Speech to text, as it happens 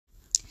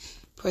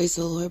Praise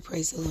the Lord,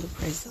 praise the Lord,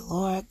 praise the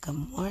Lord. Good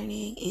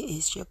morning. It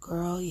is your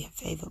girl, your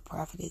favorite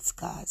prophetess,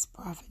 God's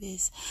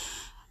prophetess,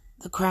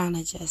 the crown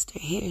adjuster,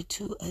 here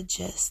to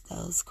adjust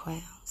those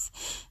crowns.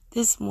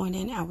 This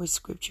morning, our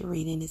scripture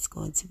reading is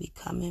going to be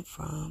coming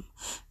from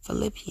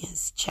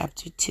Philippians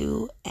chapter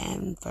 2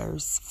 and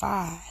verse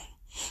 5.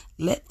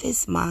 Let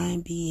this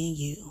mind be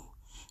in you,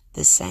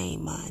 the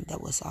same mind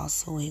that was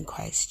also in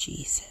Christ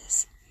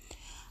Jesus.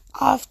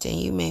 Often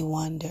you may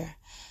wonder,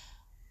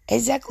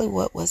 exactly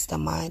what was the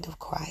mind of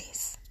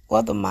Christ?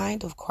 Well, the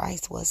mind of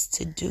Christ was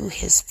to do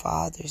his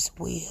Father's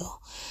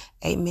will.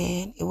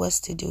 Amen. It was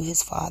to do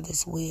his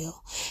Father's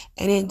will.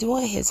 And in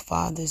doing his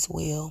Father's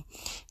will,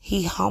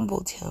 he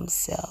humbled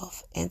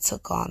himself and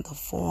took on the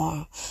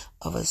form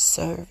of a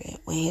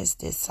servant. When his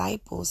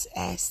disciples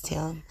asked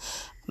him,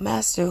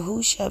 Master,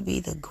 who shall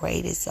be the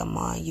greatest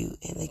among you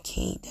in the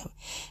kingdom?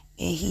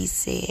 And he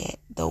said,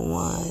 the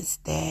ones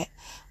that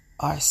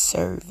are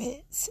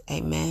servants.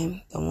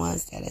 Amen. The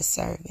ones that are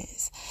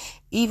servants.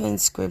 Even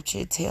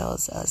scripture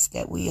tells us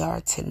that we are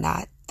to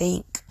not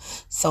think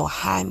so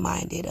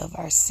high-minded of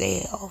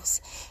ourselves,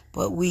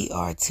 but we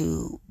are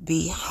to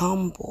be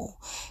humble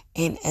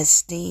and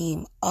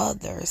esteem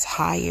others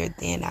higher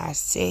than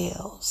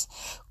ourselves.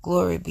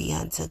 Glory be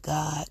unto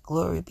God.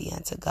 Glory be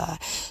unto God.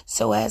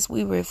 So as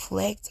we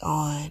reflect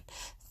on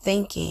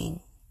thinking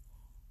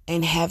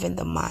and having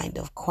the mind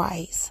of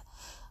Christ,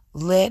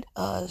 let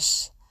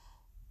us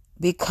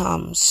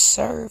become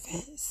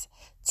servants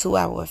to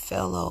our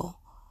fellow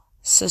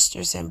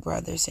sisters and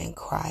brothers in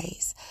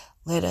Christ.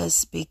 Let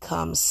us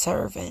become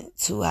servant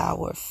to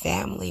our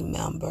family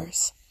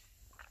members.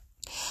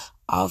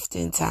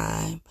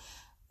 Oftentimes,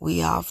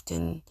 we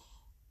often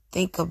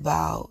think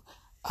about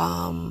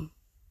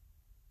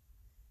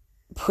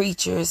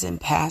preachers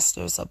and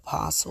pastors,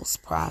 apostles,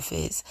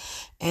 prophets,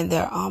 and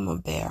their armor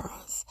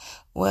bearers.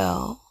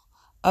 Well,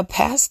 a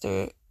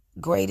pastor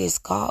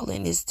greatest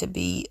calling is to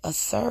be a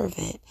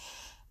servant,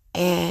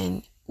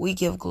 and we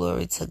give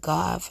glory to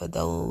God for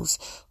those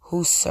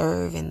who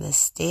serve in the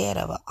stead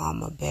of an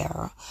armor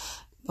bearer.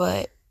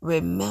 But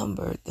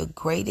remember, the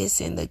greatest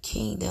in the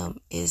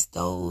kingdom is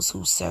those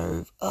who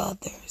serve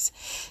others.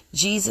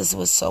 Jesus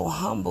was so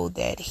humble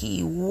that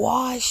he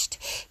washed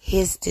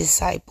his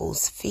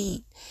disciples'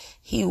 feet.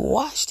 He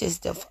washed his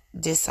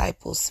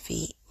disciples'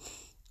 feet,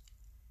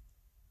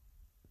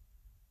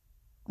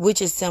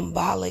 which is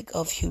symbolic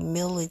of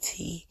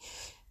humility,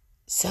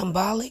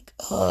 symbolic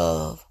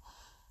of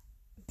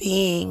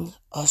being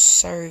a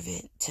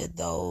servant to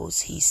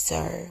those he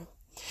served.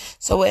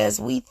 So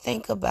as we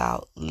think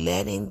about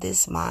letting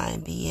this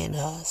mind be in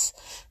us,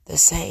 the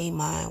same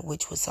mind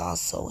which was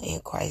also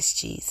in Christ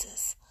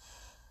Jesus,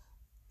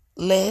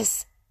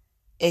 let's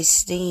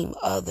esteem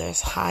others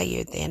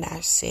higher than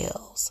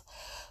ourselves.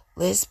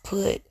 Let's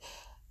put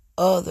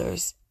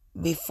others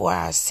before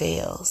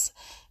ourselves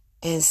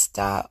and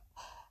stop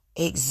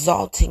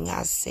exalting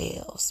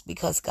ourselves,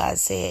 because God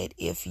said,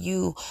 if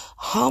you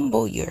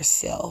humble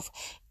yourself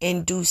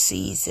in due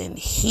season,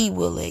 he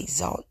will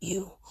exalt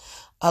you.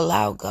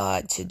 Allow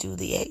God to do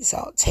the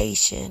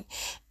exaltation,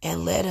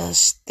 and let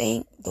us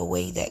think the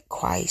way that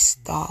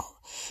Christ thought.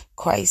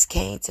 Christ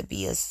came to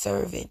be a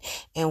servant,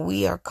 and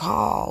we are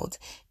called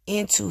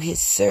into his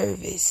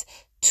service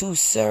to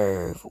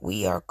serve.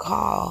 We are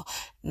called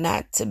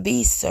not to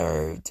be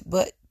served,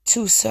 but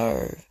to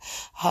serve.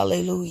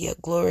 Hallelujah.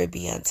 Glory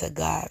be unto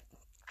God.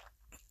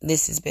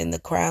 This has been the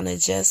crown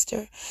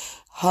adjuster.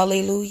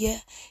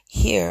 Hallelujah.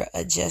 Here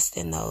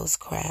adjusting those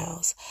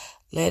crowns.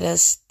 Let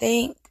us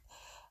think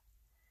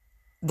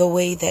the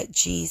way that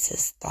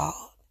Jesus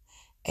thought.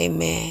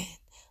 Amen.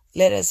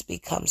 Let us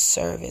become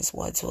servants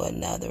one to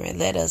another, and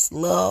let us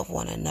love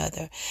one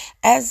another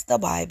as the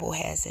Bible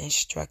has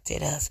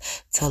instructed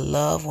us to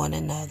love one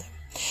another.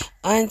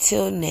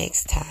 Until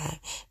next time,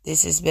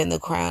 this has been the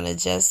crown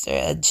adjuster,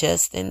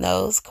 adjusting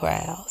those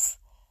crowns.